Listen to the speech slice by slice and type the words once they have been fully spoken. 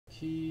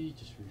key,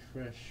 just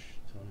refresh,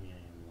 tell me I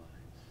am live.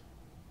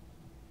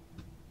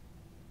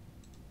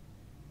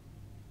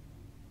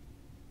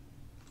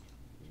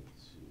 Go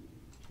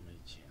to my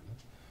channel.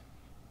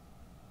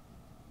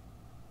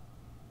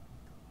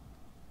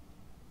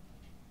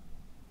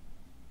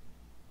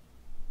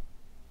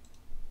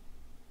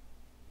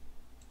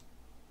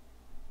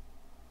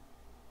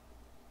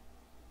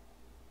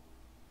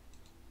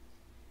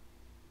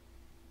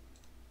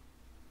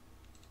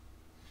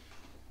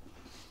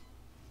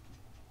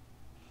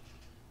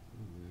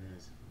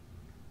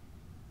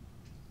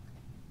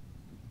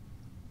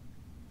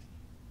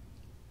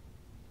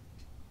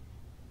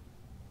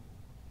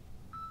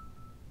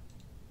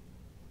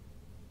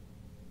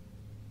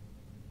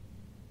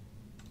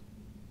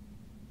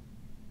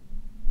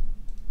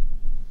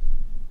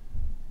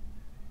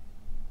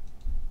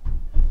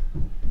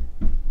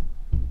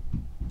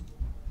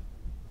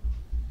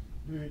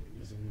 Alright,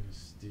 guess I'm gonna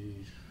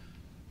stay.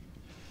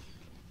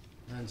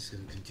 I'm just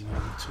gonna continue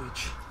on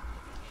Twitch.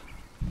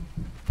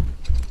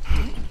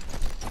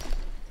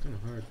 Kinda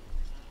hard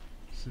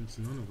since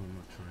none of them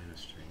are trying to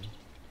stream.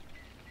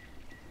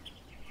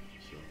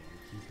 So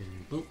I'm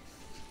keeping both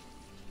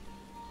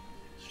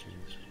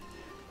streams.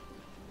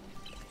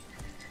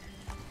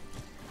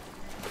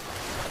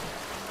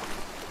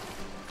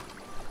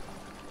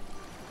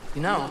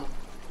 You know,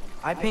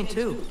 I paint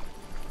too.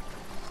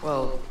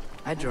 Well,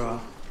 I draw.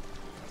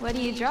 What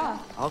do you draw?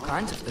 All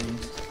kinds of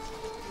things.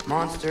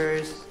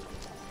 Monsters,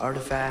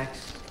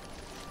 artifacts,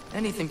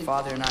 anything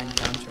Father and I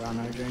encounter on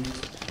our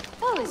journeys.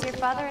 Oh, is your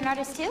father an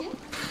artist too?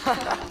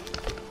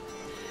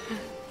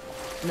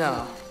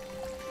 No.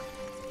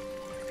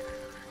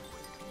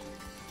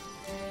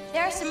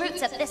 There are some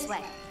roots up this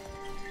way.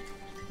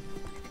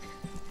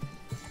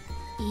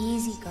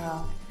 Easy,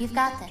 girl. You've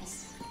got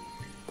this.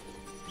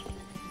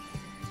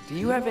 Do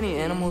you have any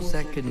animals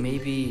that could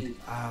maybe,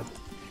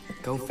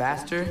 go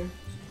faster?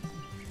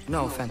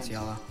 No offense,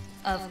 Yala.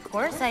 Of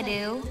course I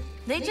do.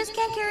 They just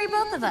can't carry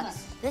both of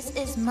us. This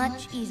is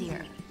much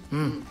easier.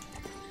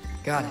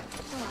 Got it.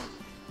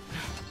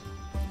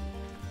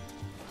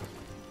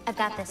 I've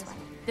got this one.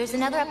 There's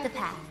another up the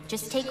path.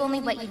 Just take only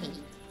what you need.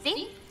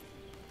 See?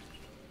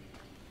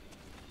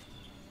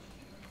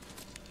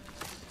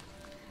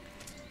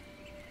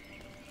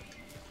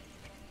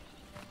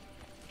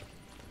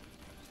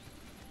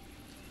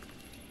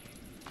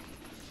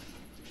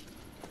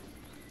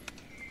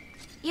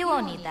 You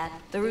won't need that.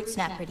 The roots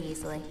snap pretty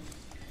easily.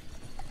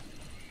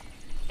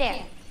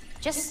 There.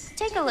 Just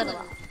take a little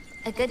off.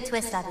 A good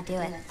twist ought to do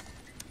it.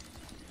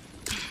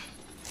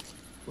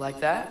 Like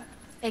that?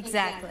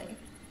 Exactly.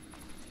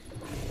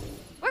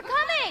 We're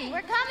coming!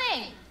 We're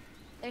coming!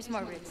 There's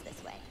more roots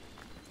this way.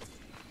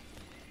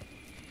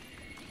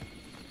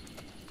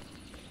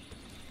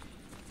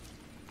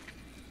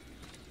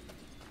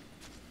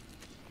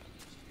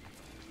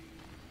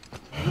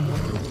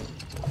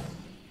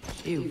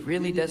 She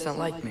really doesn't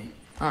like me,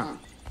 huh?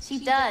 She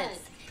does.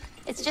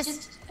 It's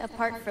just,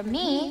 apart from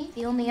me,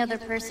 the only other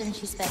person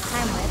she spent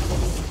time with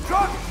is...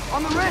 Truck!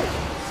 On the ridge!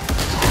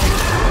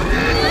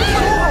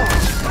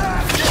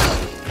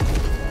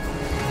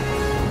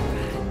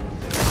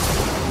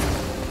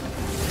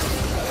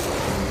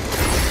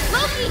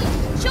 Loki!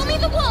 Show me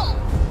the wall!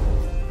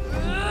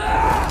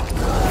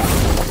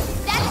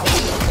 That's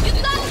it! You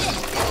got this!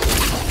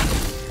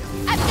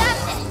 I've got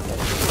this!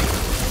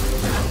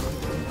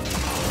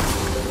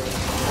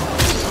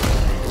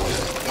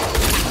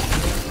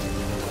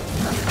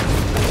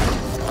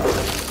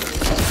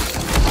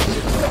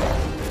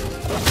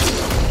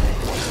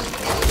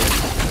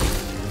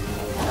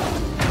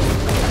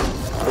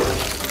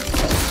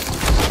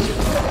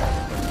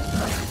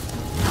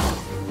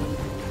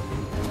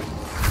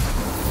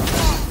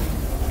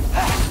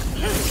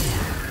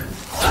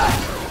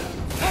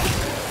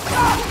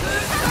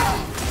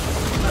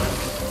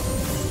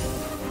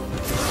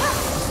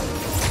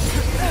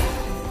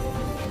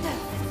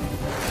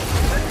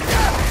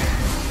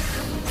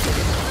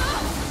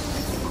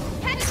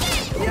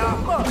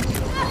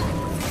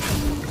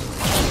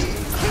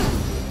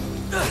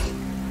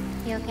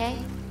 You okay?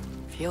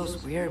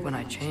 Feels weird when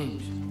I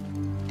change.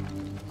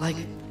 Like,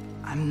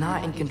 I'm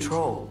not in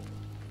control.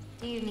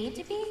 Do you need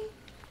to be?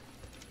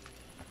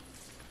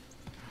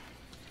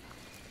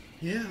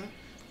 Yeah.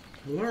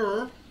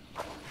 Hello?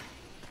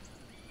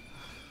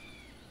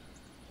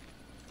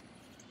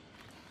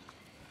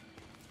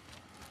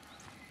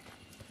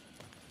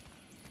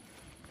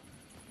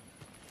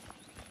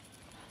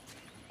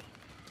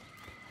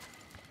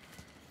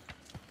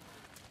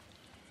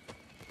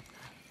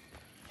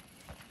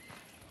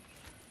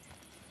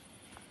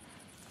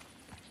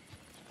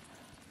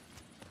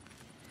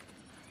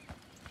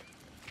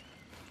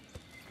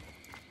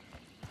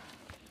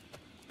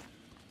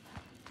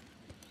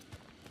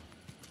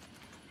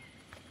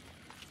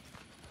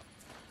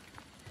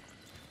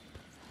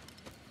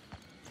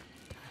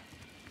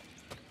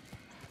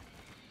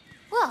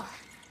 Well,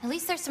 at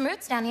least there's some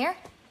roots down here.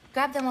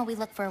 Grab them while we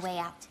look for a way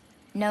out.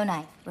 No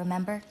knife,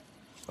 remember?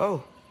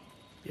 Oh,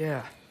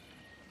 yeah.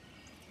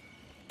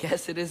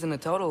 Guess it isn't a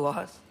total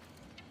loss.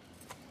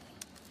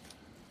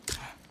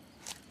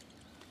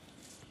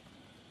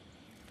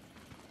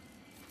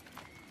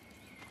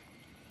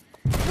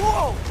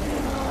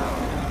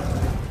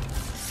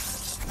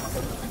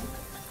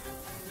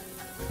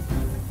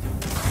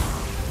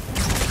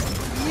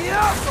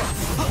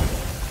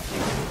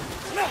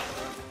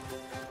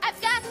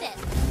 I've got this!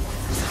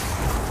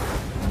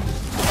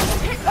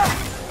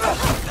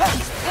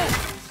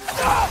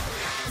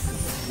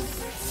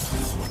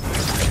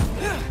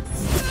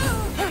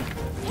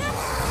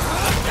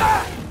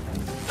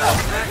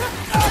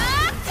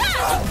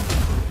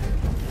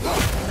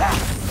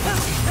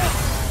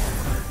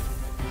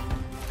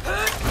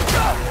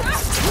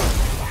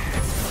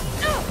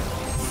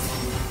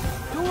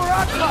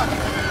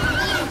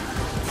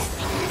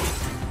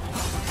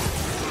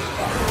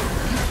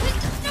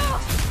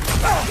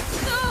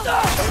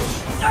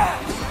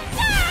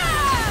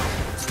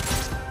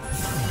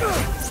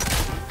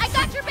 I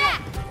got your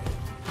back!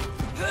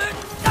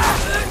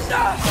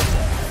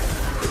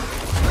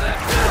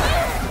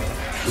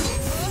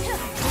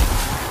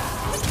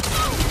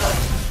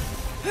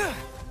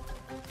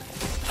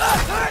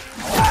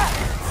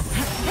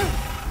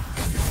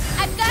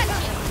 I've got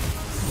you!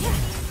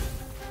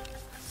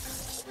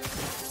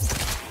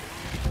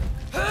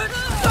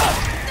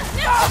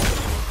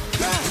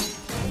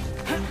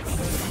 And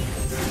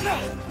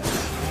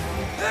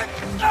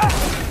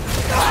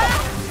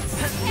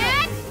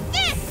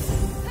this!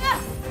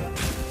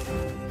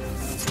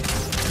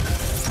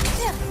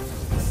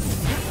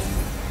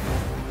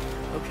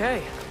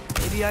 Okay,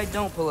 maybe I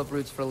don't pull up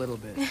roots for a little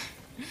bit.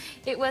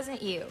 It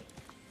wasn't you.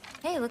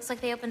 Hey, looks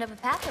like they opened up a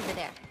path over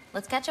there.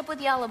 Let's catch up with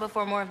Yala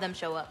before more of them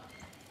show up.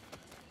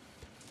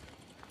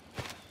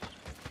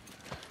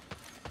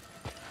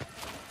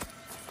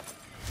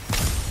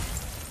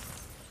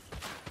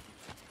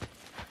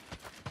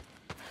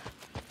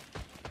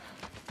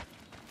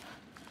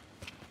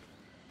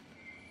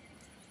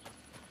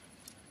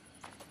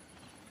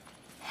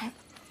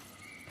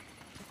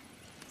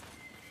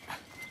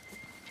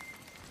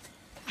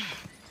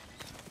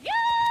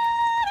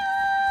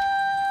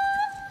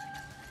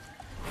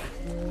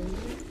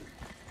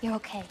 You're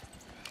okay.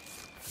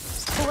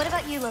 So what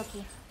about you,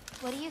 Loki?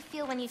 What do you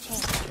feel when you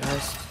change?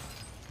 Just...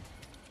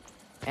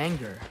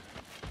 anger.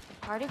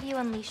 Part of you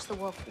unleashed the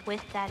wolf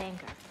with that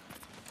anger.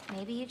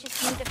 Maybe you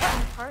just need to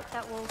find a part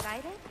that will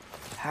guide it?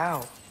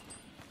 How?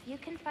 You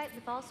can fight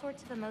with all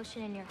sorts of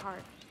emotion in your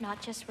heart,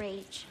 not just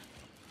rage.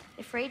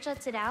 If rage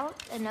lets it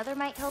out, another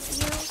might help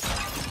you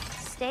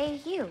stay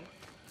you.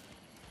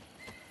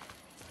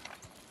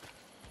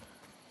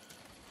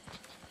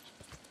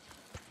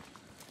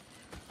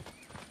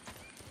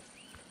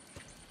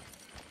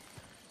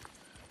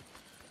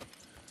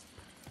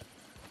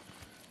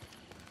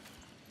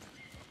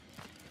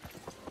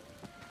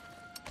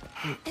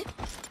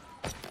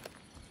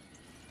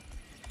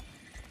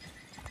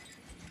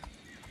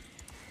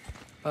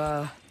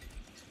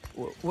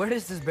 Where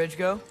does this bridge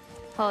go?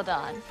 Hold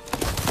on.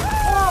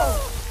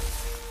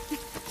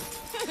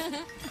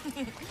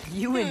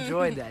 You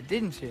enjoyed that,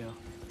 didn't you?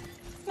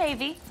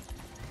 Maybe.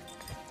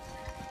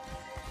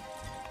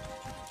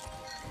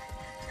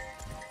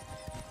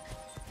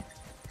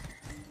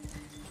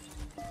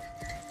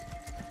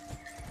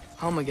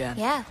 Home again.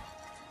 Yeah.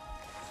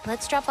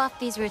 Let's drop off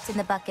these roots in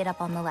the bucket up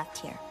on the left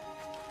here.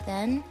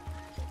 Then,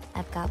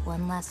 I've got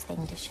one last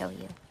thing to show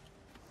you.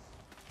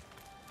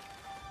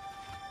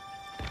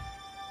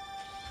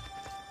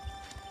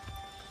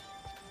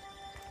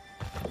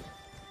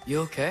 You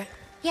okay?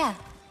 Yeah,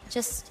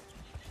 just...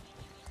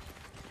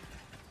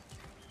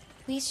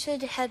 We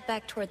should head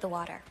back toward the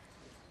water.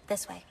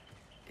 This way.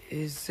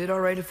 Is it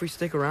alright if we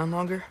stick around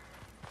longer?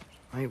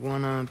 Might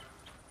wanna,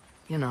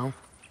 you know,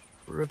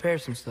 repair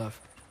some stuff.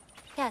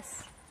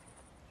 Yes.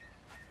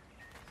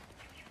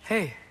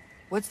 Hey,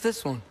 what's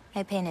this one?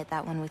 I painted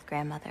that one with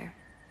grandmother.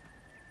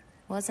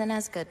 Wasn't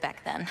as good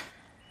back then.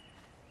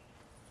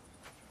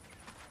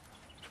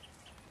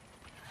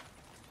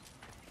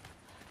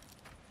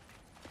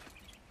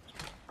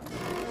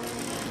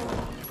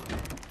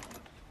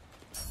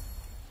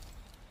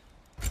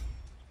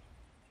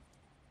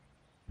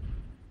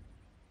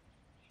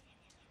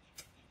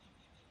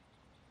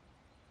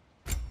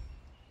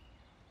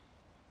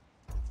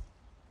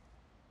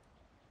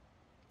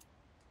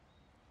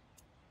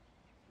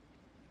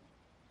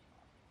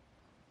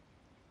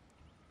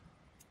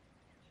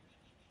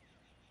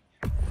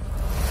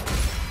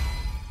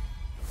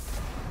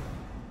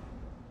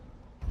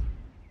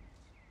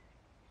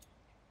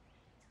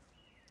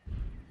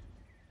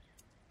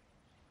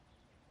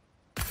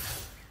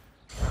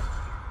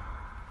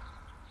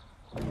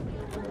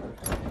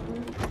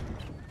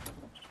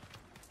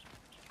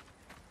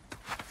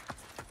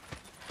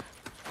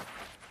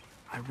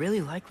 I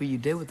really like what you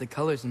did with the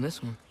colors in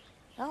this one.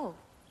 Oh,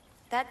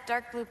 that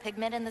dark blue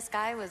pigment in the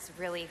sky was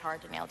really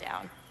hard to nail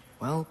down.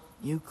 Well,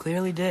 you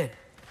clearly did.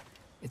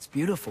 It's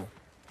beautiful.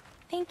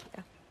 Thank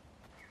you.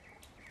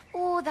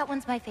 Oh, that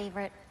one's my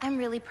favorite. I'm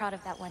really proud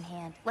of that one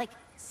hand. Like,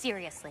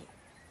 seriously.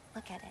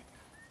 Look at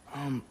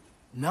it.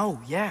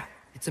 No, yeah.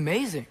 It's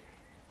amazing.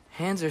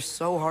 Hands are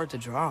so hard to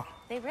draw.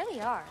 They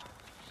really are.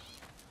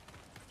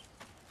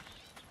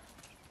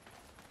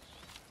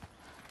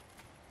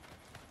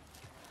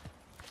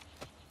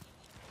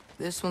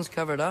 This one's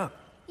covered up.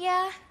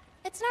 Yeah,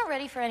 it's not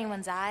ready for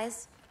anyone's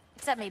eyes.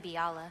 Except maybe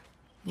Yala.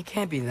 You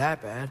can't be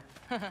that bad.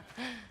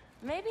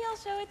 Maybe I'll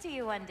show it to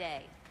you one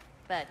day,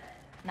 but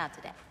not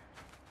today.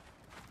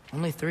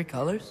 Only 3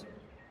 colors?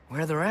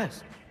 Where are the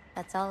rest?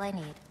 That's all I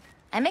need.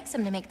 I mix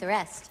them to make the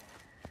rest.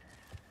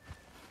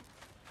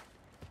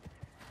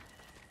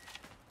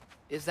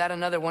 Is that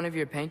another one of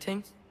your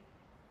paintings?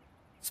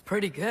 It's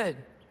pretty good.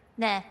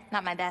 Nah,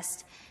 not my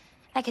best.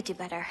 I could do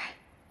better.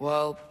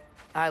 Well,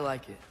 I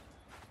like it.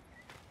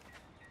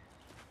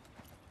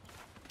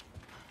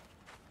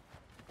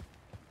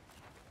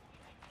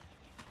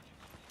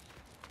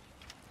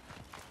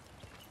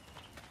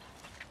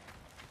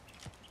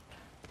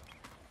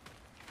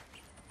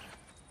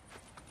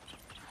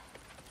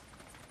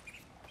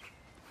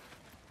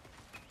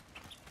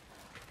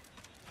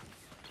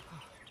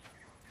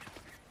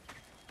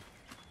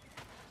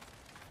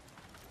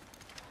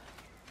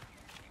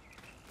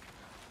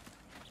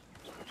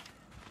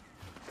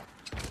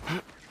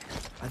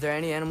 Are there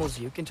any animals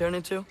you can turn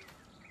into?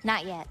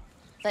 Not yet.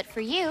 But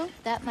for you,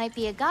 that might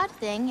be a god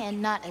thing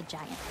and not a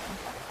giant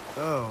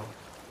thing. Oh,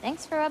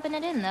 Thanks for rubbing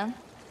it in, though.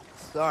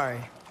 sorry.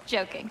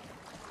 Joking.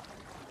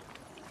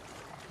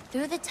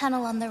 Through the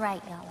tunnel on the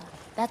right, Yala.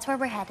 That's where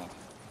we're headed.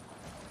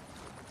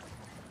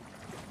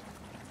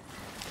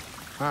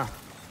 Huh.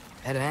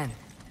 Dead end.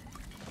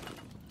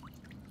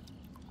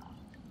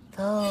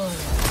 Oh.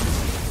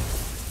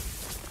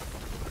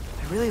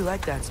 I really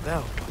like that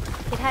spell.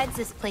 It hides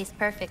this place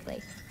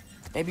perfectly.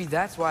 Maybe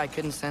that's why I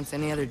couldn't sense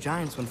any other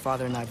giants when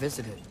Father and I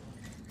visited.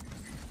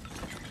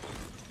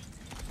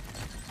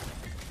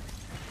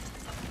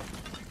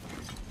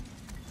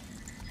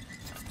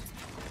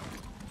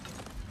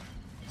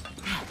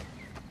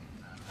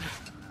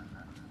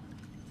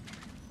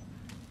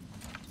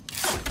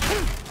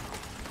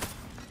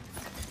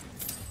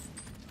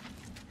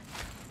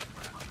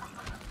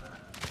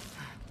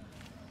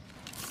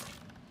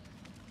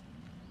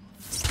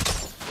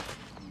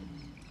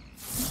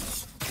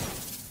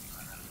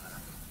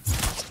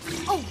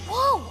 Oh,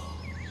 whoa!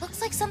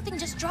 Looks like something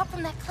just dropped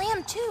from that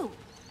clam, too.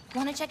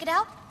 Want to check it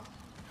out?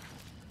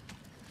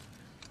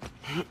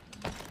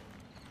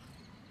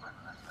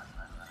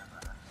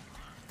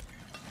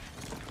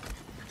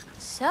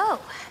 So,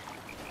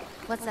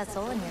 what's that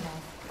soul in your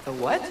knife? The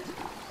what?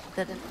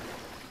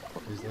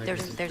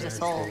 There's a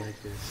soul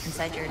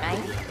inside your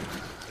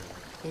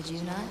knife. Did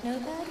you not know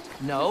that?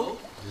 No?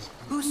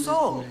 Whose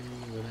soul?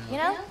 You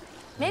know,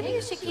 maybe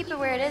you should keep it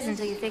where it is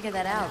until you figure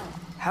that out.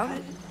 How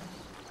did...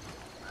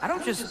 I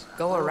don't just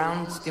go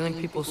around stealing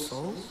people's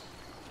souls.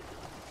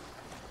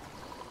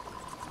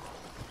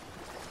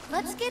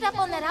 Let's get up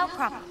on that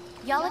outcrop.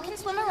 Yala can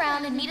swim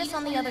around and meet us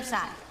on the other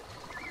side.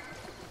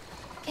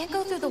 Can't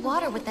go through the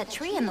water with that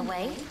tree in the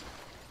way.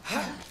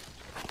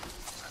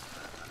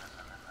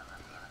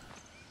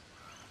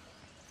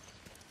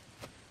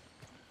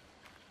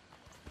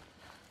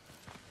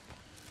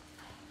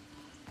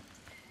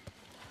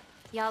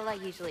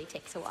 Yala usually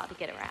takes a while to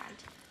get around.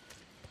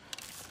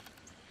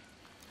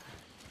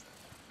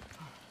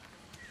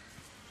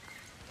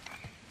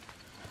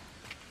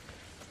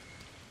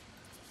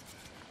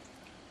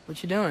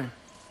 What you doing?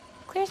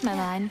 Clears my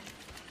mind.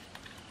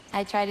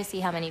 I try to see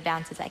how many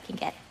bounces I can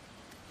get.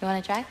 You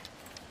want to try?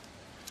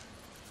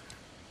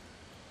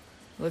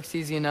 Looks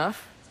easy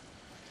enough.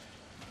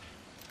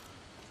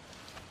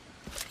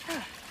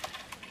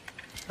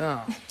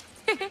 Oh.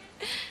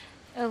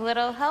 A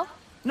little help?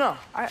 No,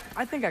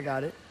 I think I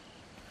got it.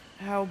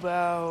 How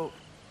about...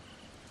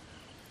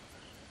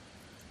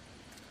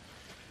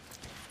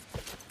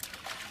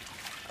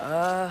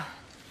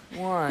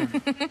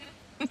 one.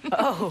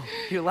 Oh,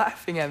 you're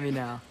laughing at me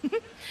now.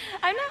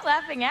 I'm not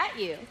laughing at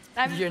you.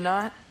 You're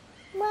not?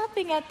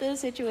 laughing at the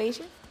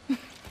situation.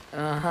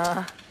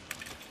 Uh-huh.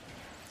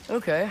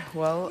 Okay,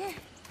 well,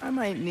 I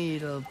might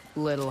need a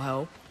little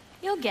help.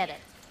 You'll get it.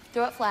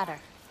 Throw it flatter.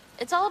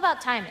 It's all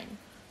about timing.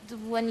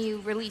 When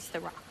you release the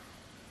rock.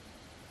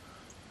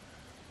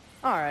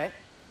 All right,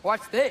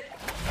 watch this.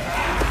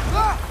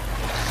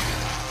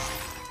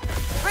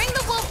 Bring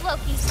the wolf,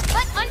 Loki,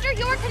 but under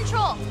your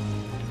control.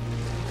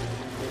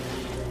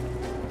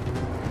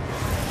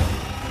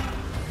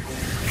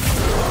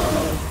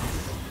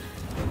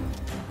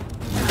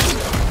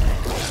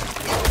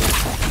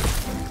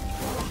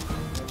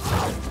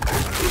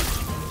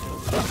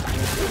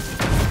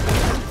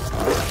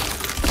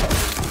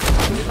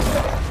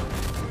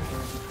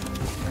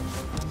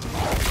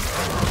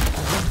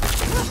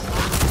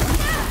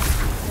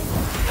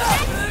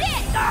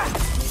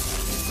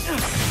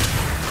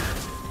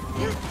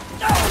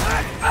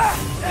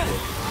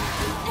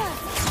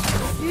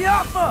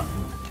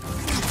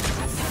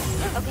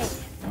 Okay,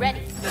 ready.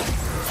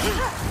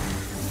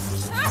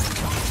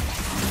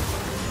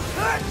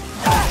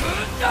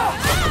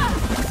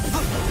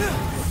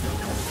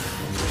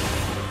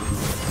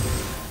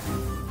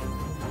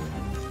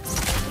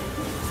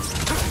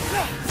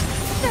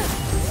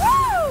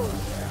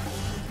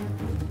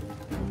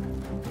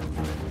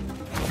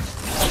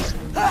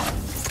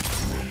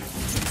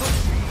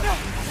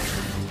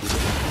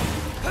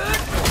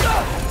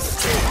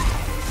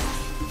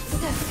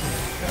 With this,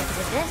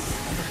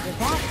 with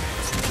that.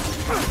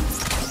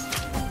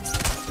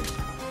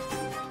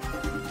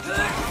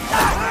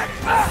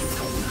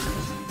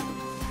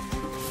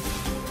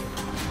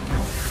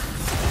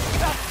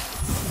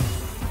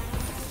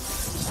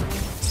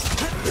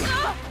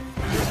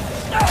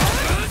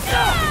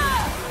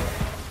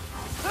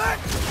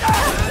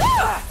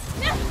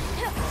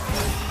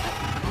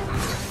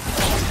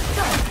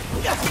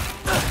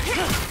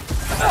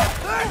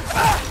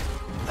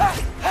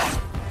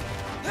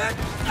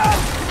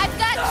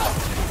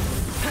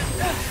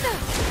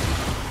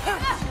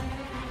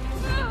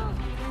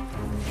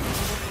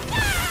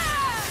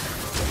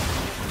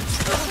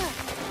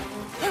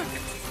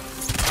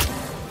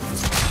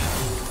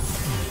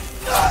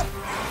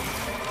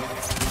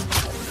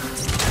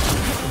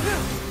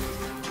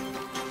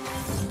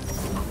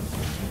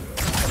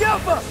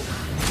 Jumper!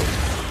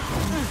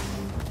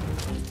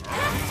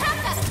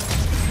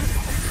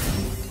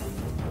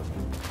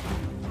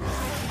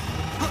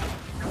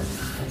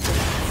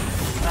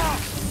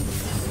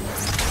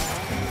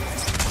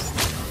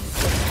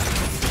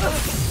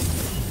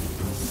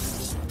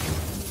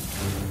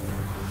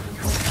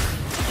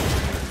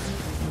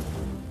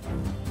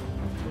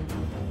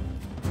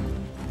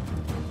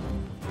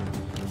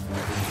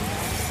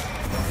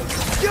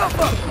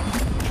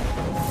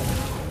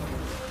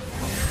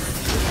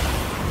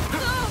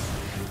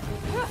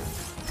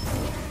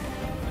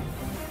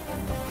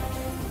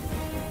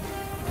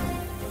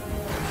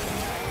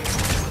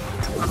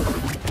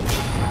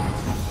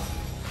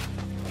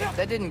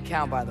 That didn't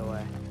count, by the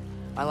way.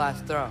 My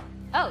last throw.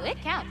 Oh, it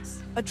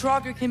counts. A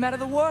trogger came out of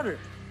the water.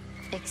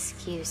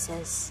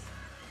 Excuses.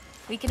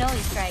 We can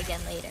always try again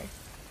later.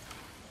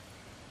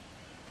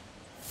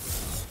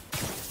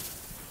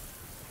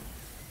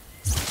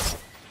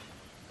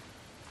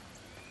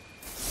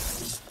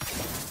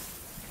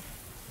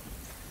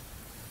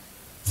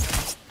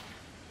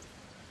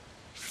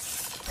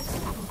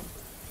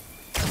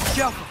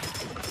 Jump!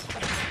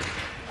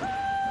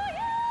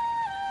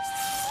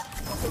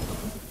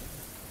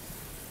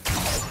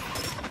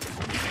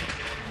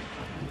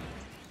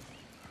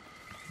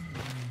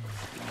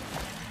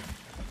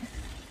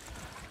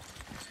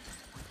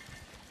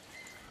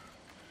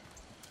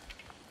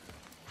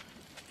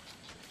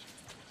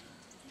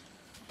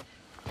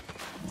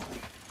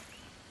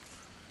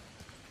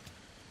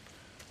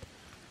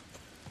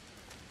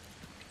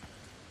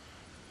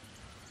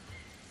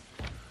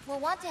 We'll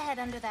want to head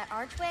under that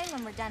archway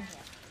when we're done here.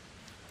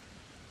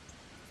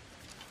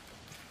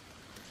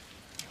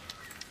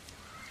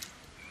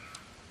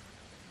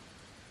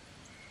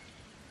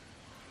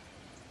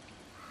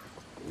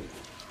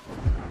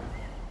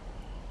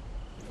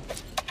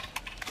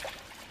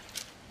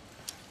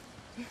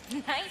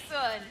 Nice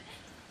one.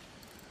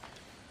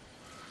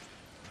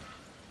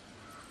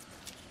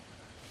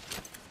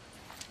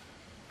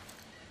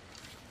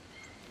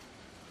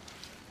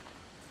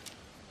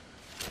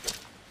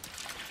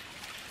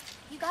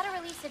 You gotta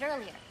release it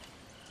earlier.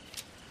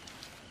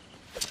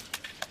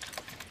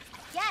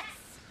 Yes!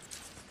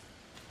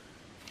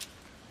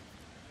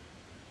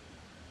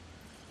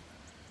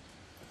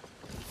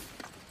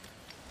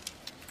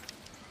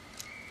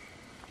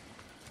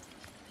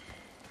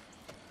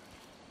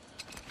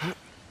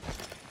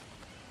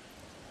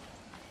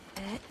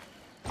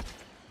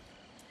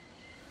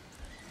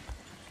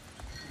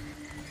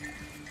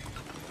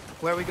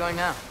 Where are we going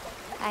now?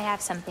 I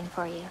have something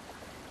for you.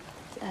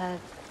 A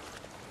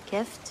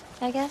gift,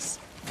 I guess?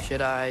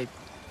 Should I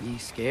be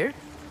scared?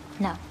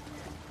 No.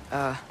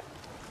 I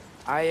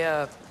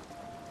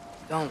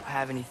don't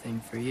have anything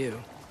for you.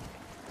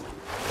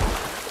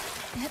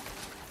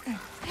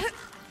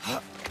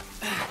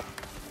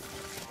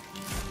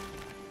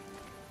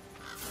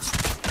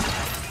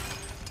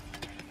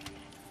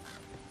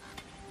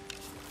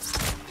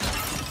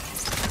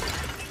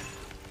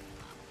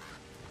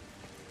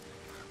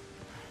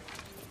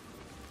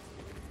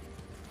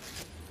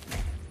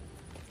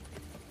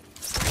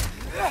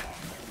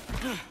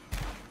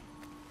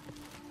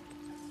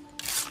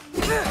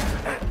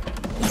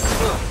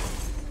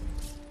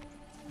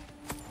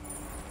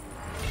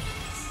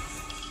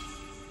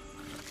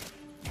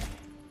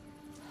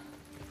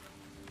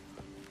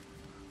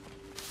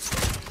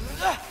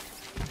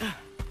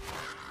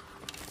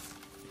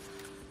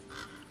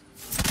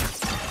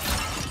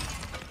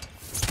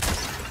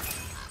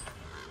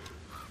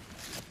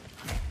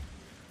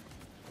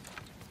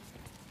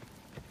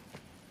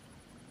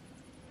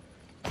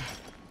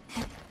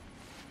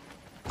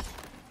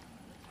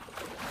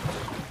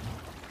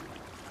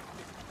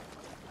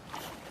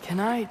 Can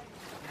I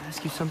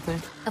ask you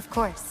something? Of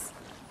course.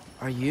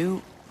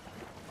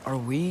 Are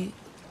we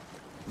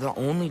the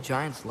only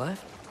giants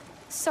left?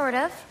 Sort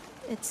of.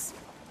 It's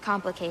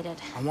complicated.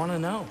 I want to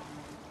know.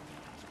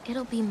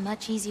 It'll be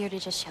much easier to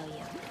just show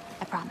you.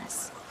 I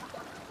promise.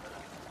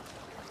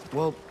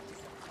 Well,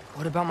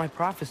 what about my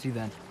prophecy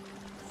then?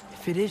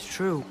 If it is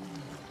true,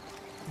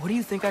 what do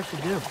you think I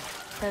should do?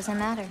 Doesn't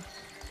matter.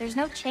 There's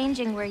no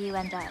changing where you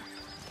end up.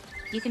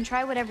 You can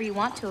try whatever you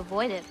want to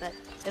avoid it, but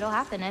it'll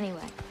happen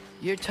anyway.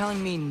 You're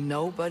telling me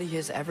nobody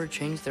has ever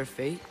changed their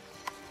fate?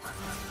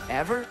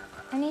 Ever?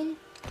 I mean,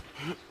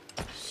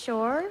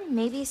 sure,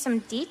 maybe some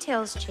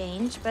details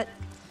change, but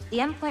the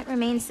endpoint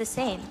remains the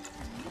same.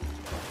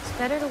 It's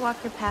better to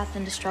walk your path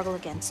than to struggle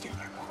against it.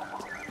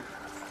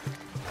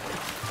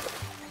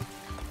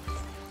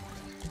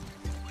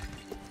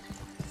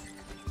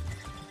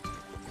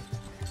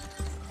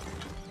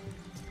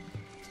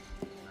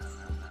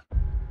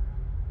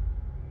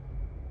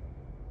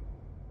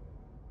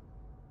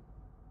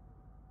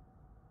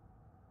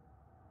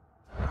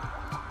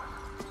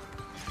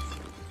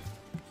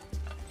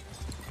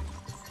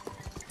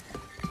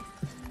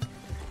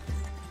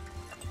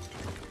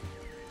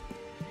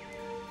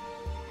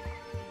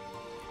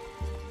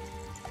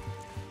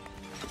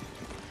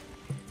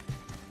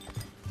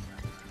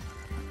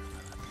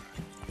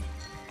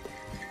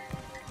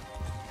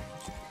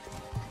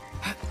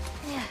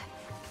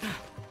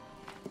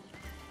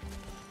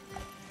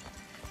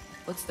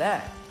 What's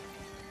that?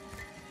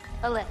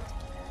 A lift.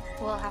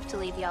 We'll have to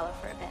leave Yellow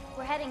for a bit.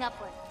 We're heading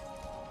upward.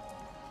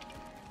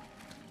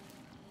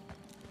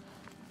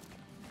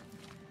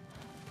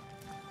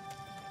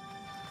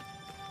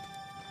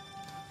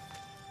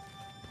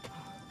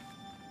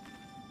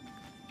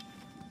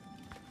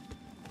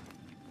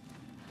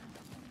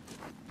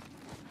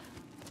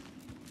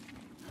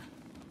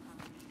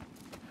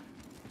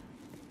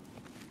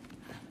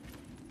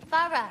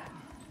 Farah!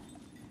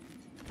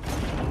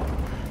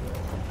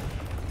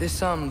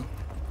 This,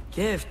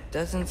 gift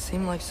doesn't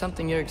seem like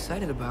something you're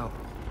excited about.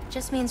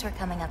 Just means we're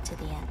coming up to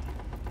the end.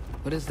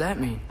 What does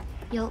that mean?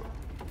 You'll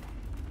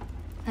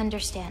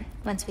understand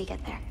once we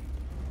get there.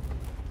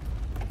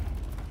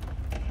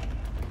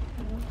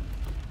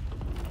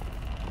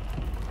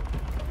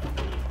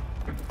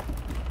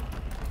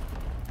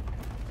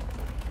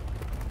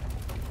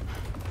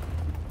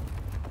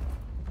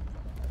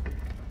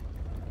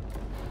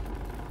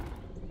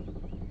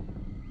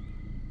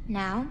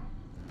 Now,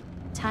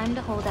 time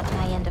to hold up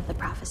my end of the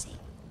prophecy.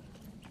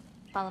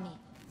 Follow me.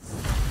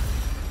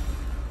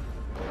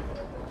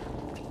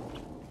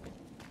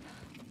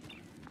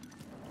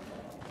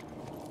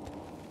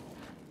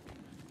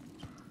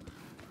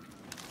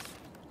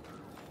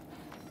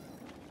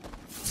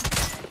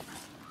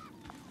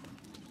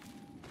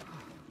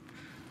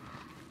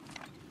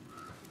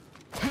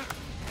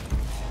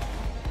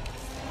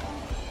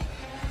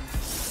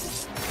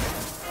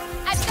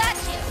 I've got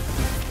you!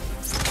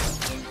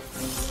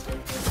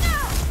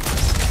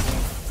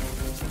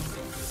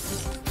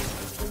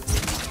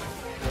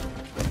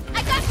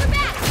 I got your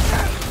back!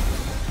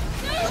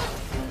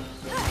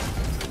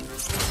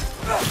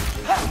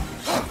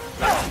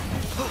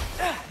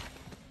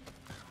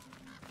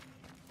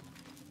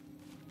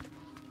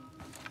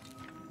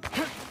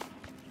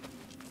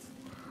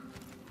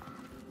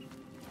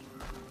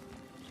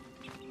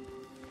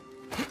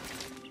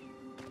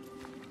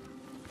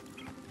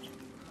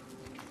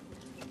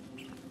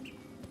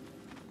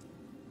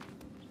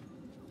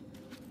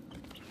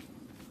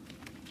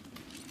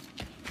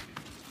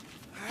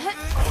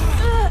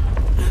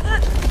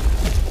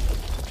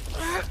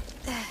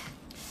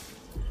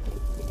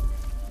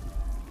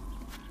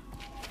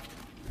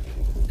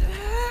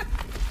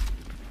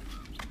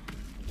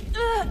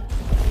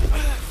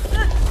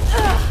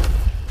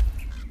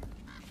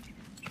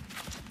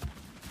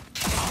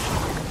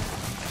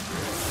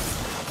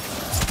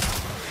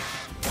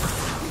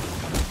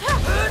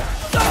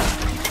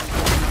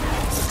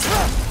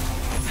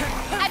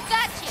 I've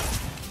got you!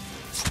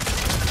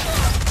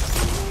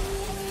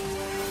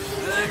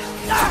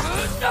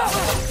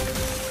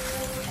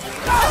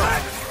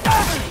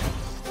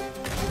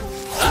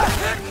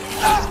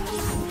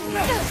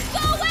 Go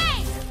away!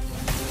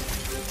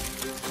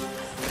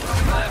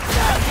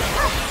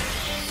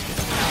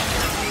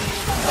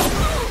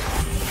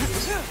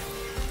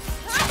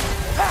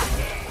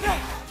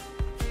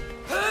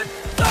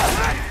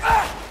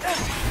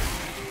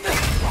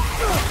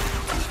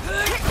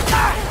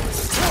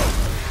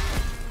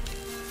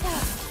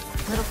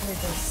 A little bit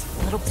of this,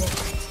 a little bit of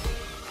that.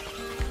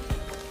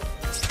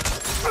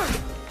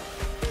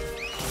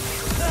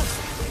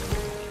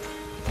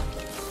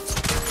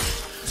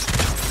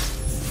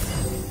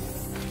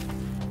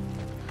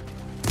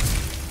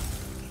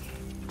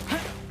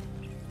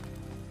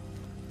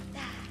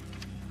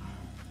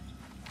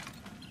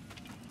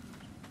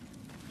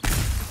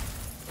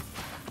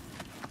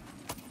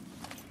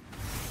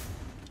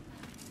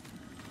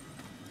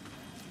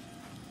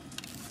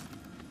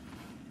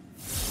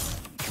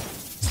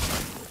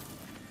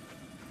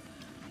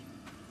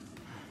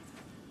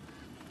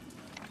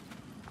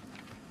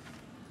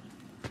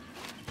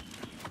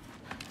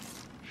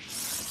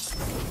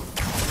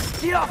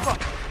 Get off her!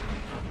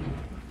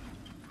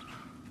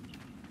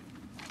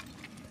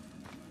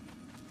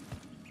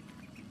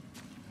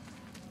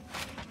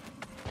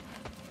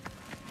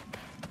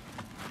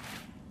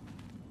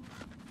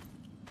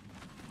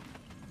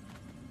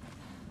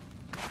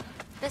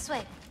 This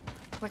way.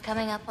 We're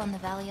coming up on the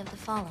Valley of the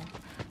Fallen.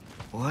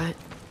 What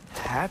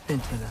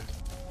happened to them?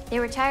 They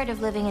were tired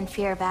of living in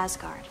fear of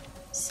Asgard,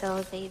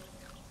 so they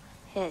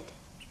hid.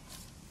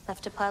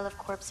 Left a pile of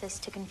corpses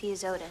to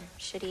confuse Odin,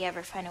 should he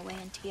ever find a way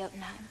into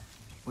Jotunheim.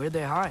 Where'd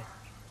they hide?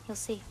 You'll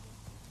see.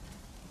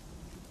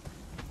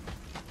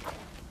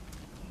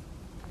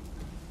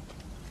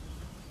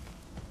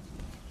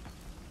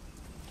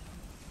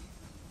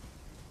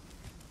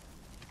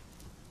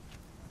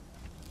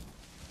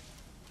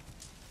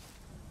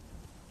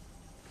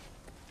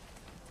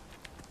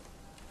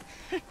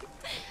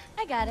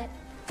 I got it.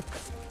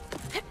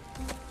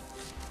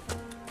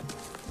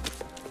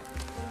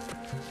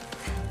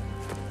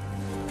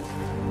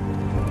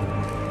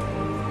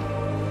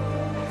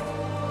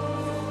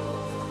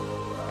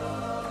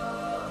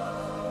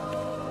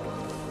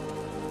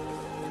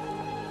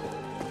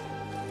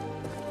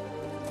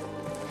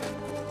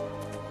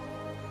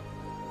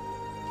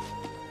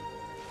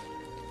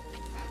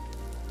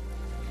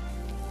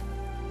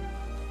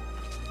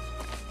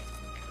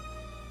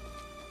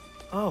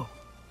 Oh,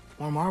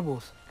 more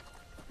marbles.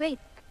 Wait,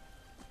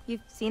 You've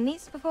seen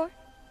these before?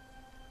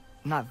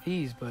 Not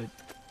these, but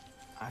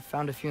I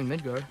found a few in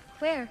Midgard.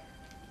 Where?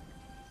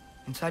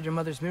 Inside your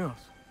mother's murals.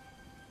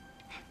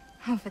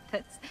 Oh, but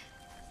that's...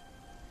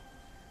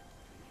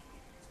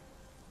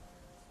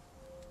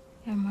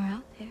 There are more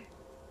out there.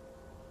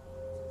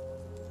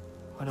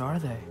 What are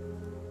they?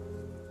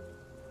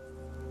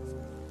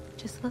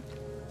 Just look.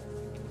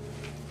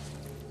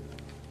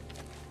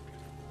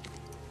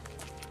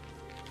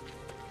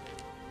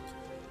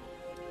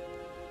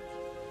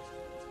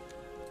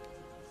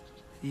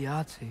 The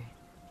Yahtzee.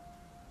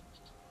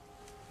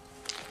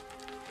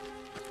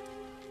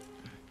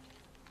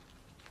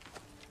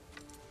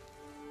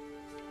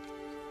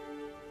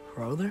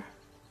 Brother?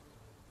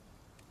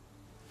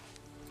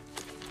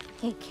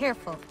 Hey,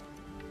 careful.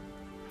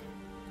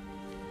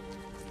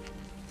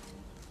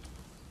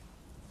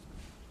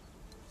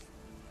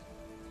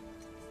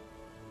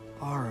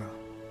 Aura.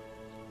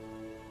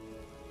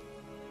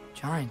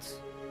 Giants.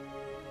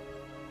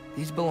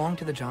 These belong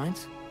to the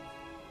Giants?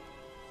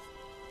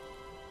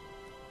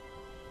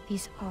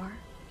 These are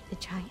the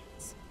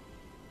Giants.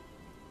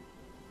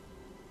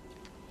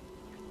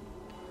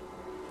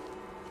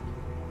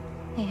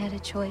 They had a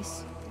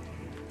choice.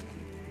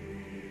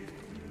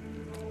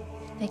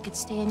 They could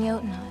stay in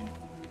Jotunheim,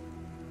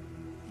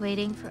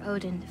 waiting for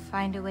Odin to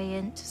find a way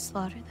in to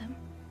slaughter them.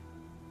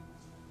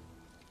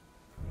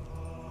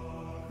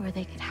 Or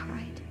they could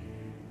hide.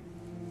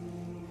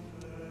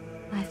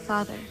 My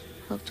father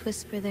helped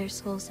whisper their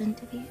souls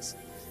into these.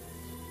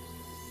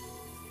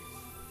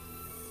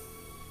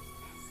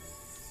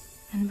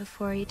 And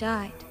before he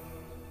died,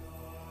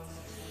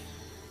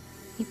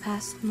 he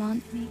passed them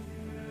on to me.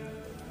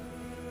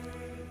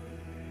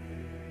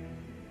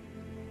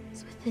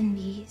 It's within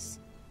these.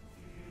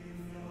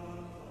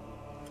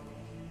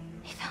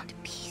 They found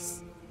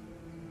peace.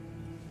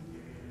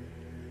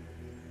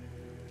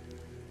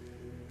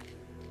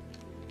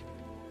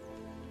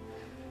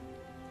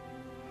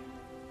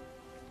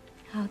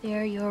 Now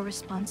they're your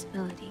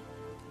responsibility.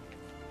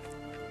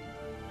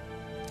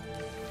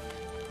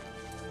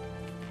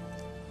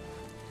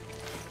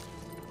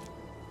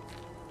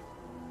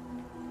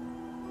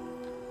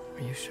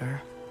 Are you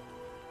sure?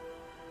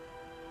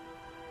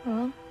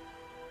 Well,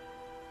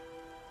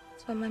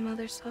 that's what my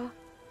mother saw.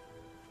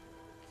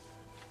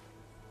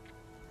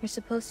 You're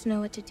supposed to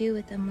know what to do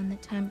with them when the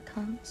time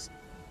comes.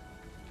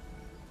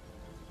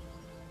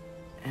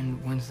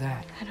 And when's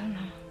that? I don't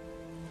know.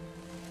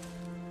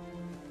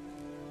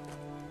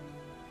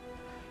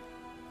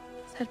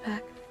 Let's head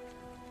back.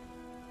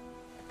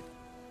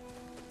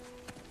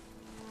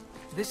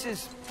 This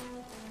is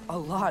a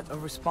lot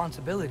of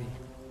responsibility.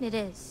 It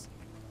is.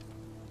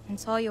 And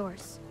it's all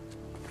yours.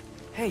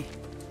 Hey,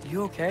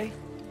 you okay?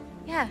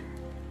 Yeah.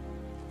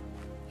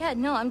 Yeah,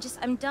 no, I'm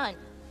done.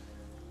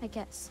 I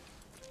guess.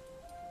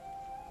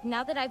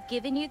 Now that I've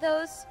given you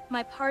those,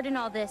 my part in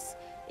all this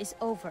is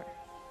over.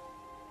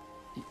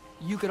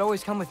 You could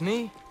always come with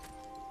me.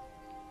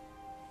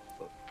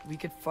 We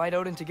could fight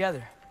Odin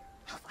together.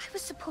 If I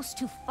was supposed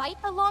to fight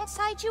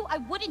alongside you, I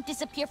wouldn't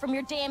disappear from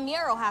your damn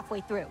mural halfway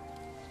through.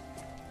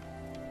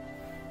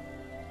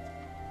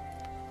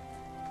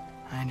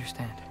 I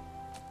understand.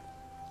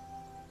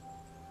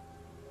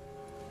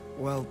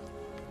 Well,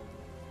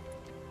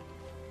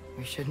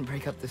 we shouldn't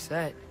break up the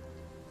set.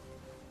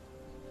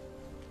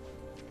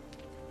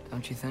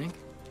 Don't you think?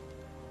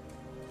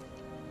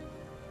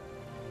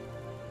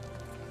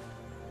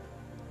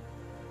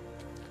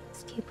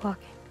 Let's keep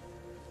walking.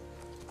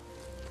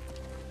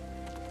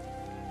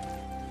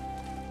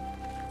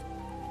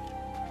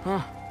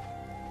 Huh.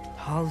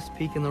 Tallest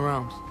peak in the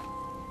realms.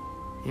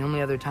 The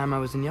only other time I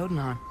was in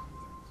Jotunheim.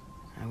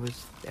 I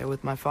was there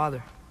with my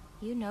father.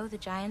 You know the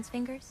Giant's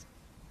fingers?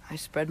 I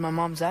spread my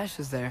mom's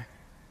ashes there.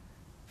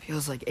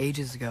 Feels like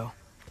ages ago.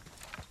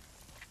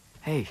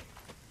 Hey,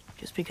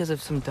 just because of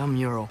some dumb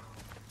mural,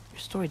 your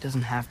story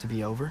doesn't have to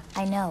be over.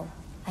 I know.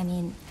 I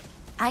mean,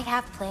 I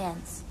have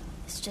plans.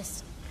 It's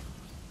just...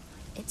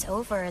 It's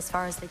over as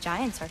far as the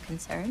Giants are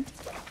concerned.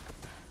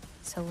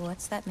 So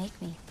what's that make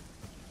me?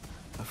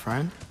 A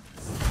friend?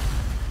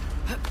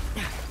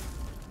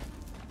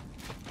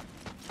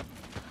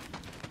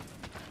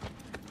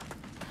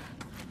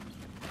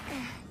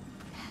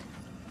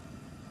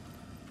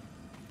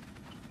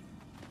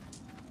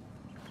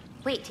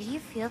 Wait, did you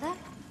feel that?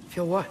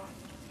 Feel what?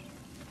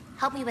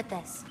 Help me with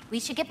this. We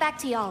should get back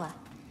to Yala.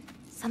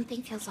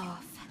 Something feels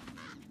off.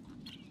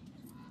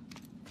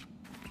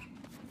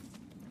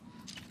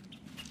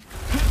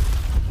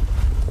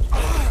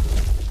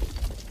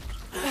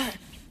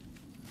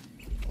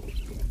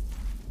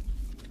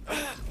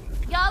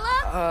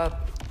 Yala?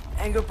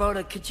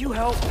 Angerboda, could you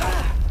help?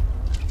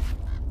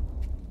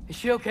 Is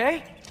she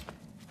okay?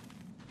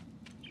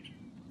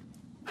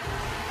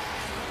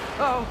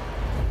 Uh-oh.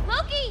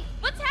 Loki!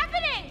 What's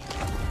happening?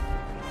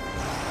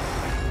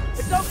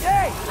 It's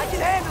okay! I can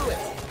handle it!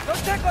 Go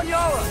check on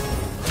Yara!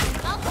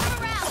 I'll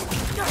come around.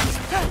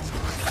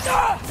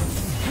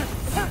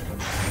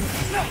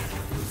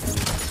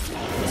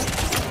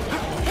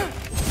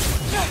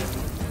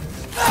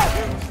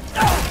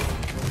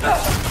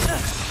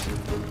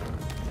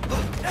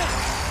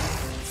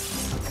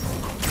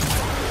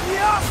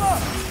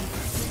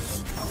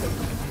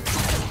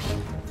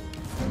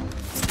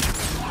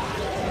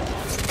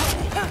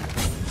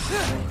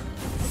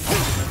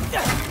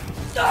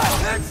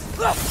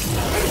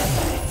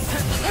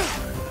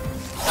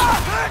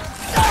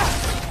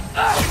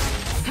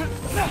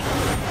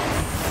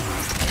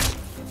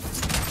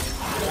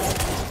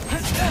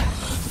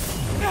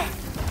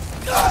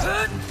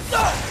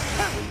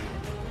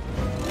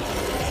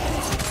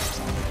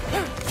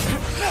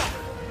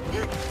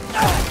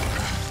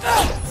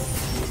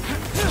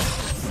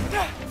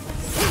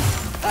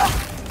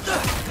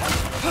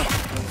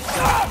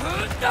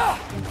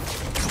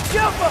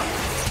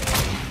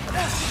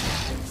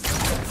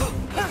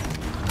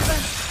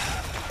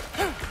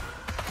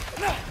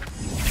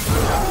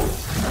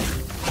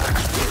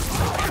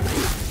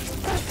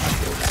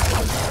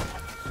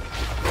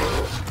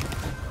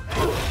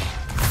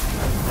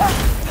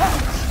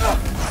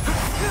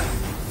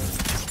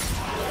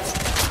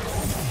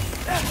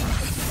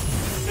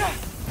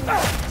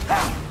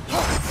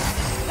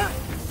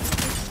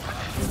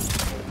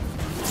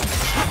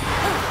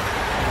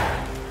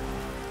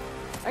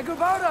 Hey,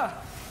 Gubota!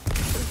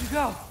 Where'd you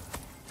go?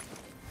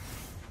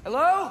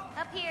 Hello?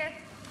 Up here.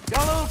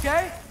 Y'all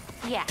okay?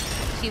 Yeah,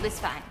 she was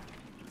fine.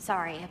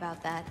 Sorry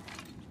about that.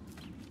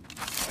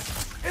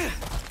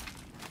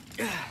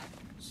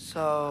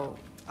 So,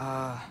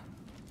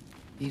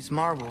 these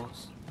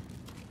marbles,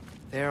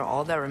 they're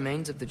all that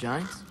remains of the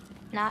Giants?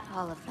 Not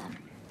all of them.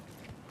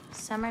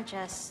 Some are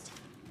just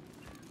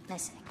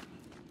missing.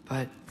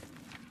 But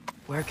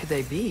where could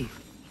they be?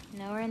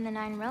 Nowhere in the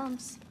Nine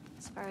Realms,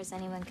 as far as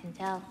anyone can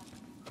tell.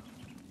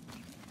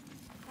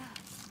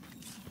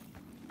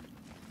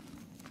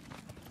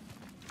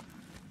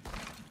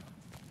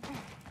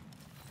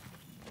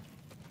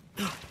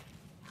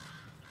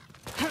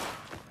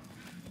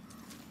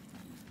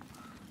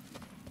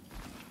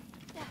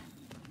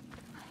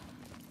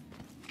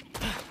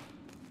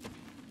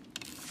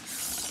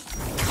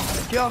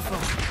 Careful.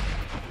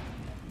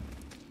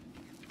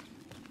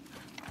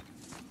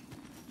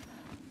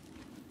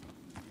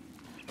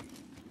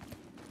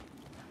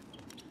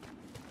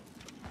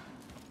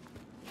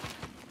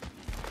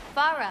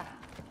 Farah!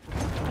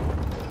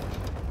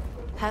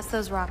 Past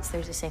those rocks,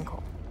 there's a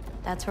sinkhole.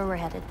 That's where we're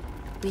headed.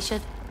 We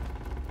should...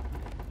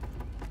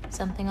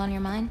 Something on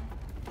your mind?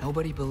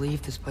 Nobody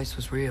believed this place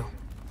was real.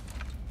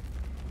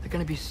 They're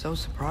gonna be so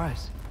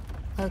surprised.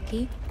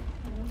 Loki,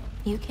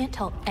 you can't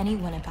tell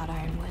anyone about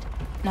Ironwood.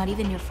 Not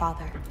even your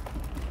father.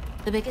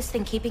 The biggest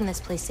thing keeping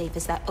this place safe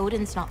is that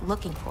Odin's not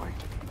looking for it.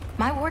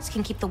 My wards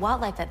can keep the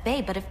wildlife at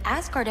bay, but if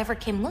Asgard ever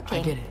came looking...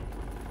 I get it.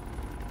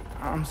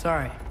 I'm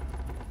sorry.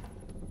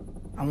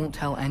 I won't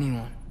tell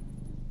anyone.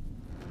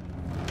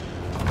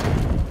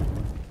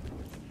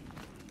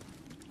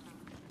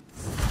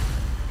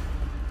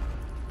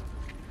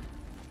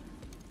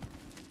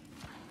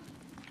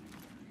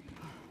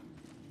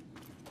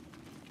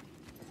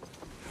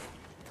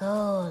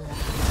 Hola.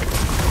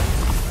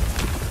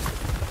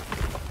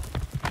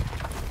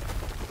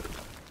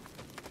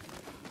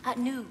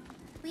 Anu,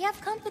 we have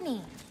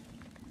company.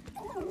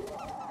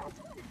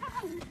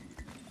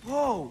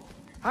 Whoa!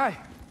 Hi.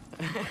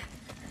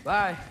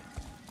 Bye.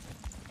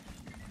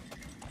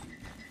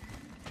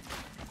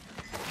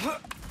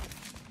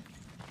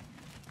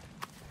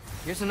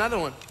 Here's another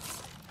one.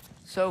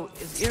 So,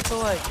 is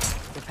Irpa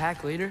like the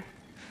pack leader?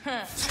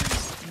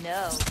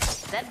 No,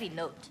 that'd be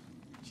Note.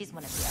 She's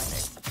one of the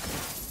others.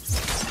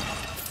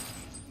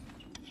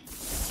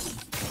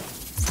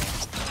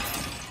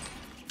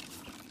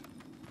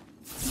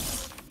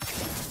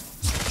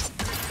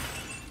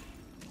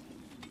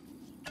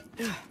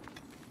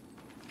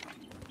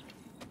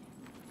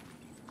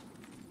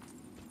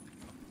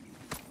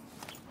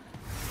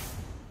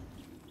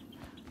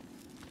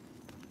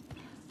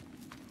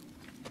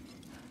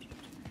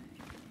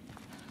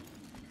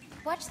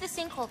 Watch the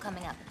sinkhole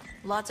coming up.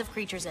 Lots of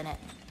creatures in it.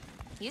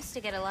 Used to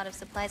get a lot of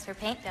supplies for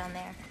paint down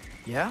there.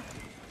 Yeah?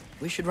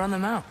 We should run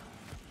them out.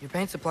 Your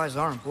paint supplies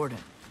are important.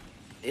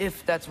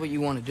 If that's what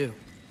you want to do.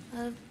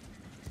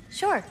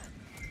 Sure.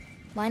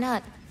 Why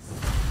not?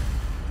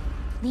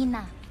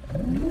 Nina.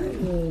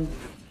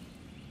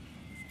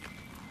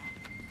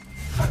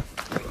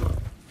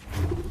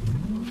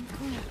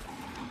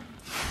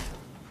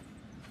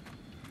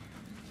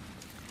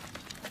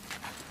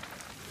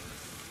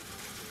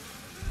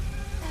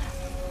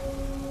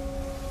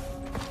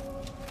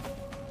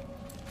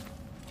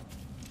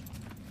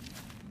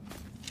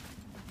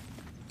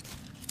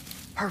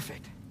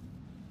 Perfect.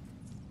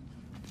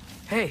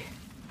 Hey.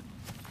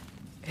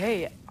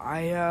 Hey,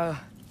 I,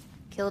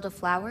 Killed a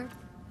flower?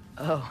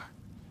 Oh.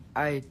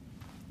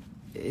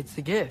 It's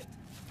a gift.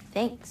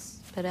 Thanks,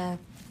 but,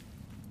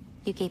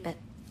 you keep it.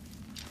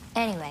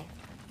 Anyway,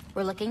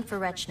 we're looking for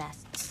wretch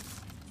nests.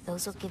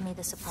 Those will give me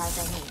the supplies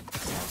I need,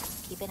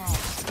 so keep an eye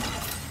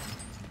out.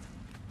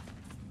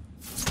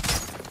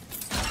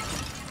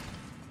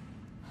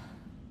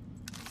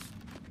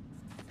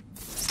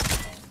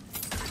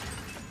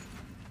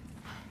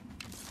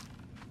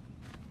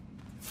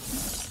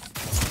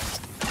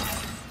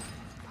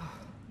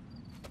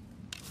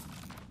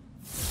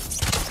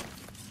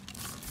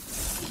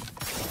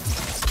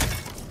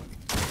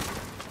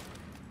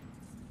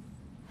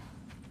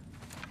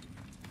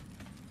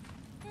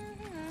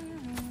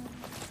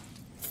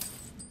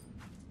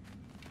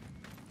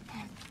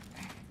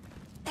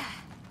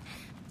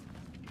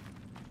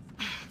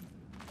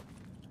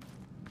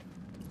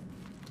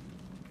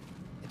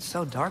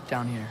 so dark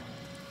down here.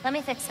 Let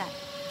me fix that.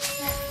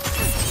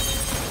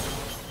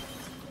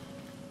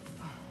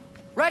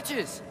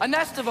 Wretches! A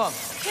nest of them!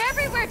 They're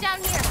everywhere down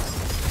here.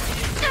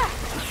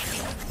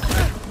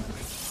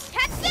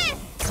 Catch this!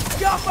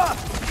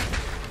 Yappa!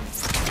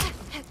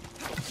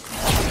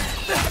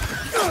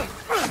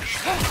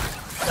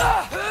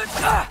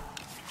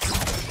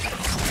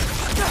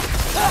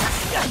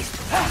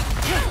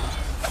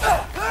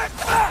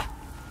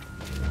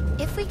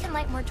 If we can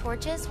light more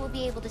torches, we'll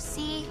be able to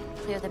see,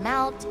 clear them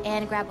out,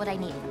 and grab what I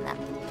need from them.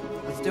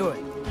 Let's do it.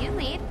 You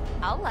lead,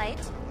 I'll light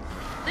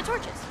the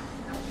torches.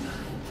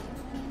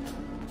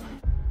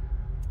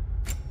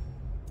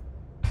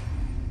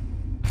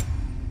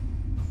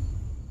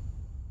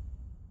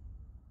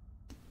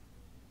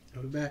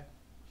 I'll be back.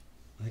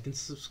 Like and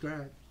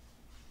subscribe.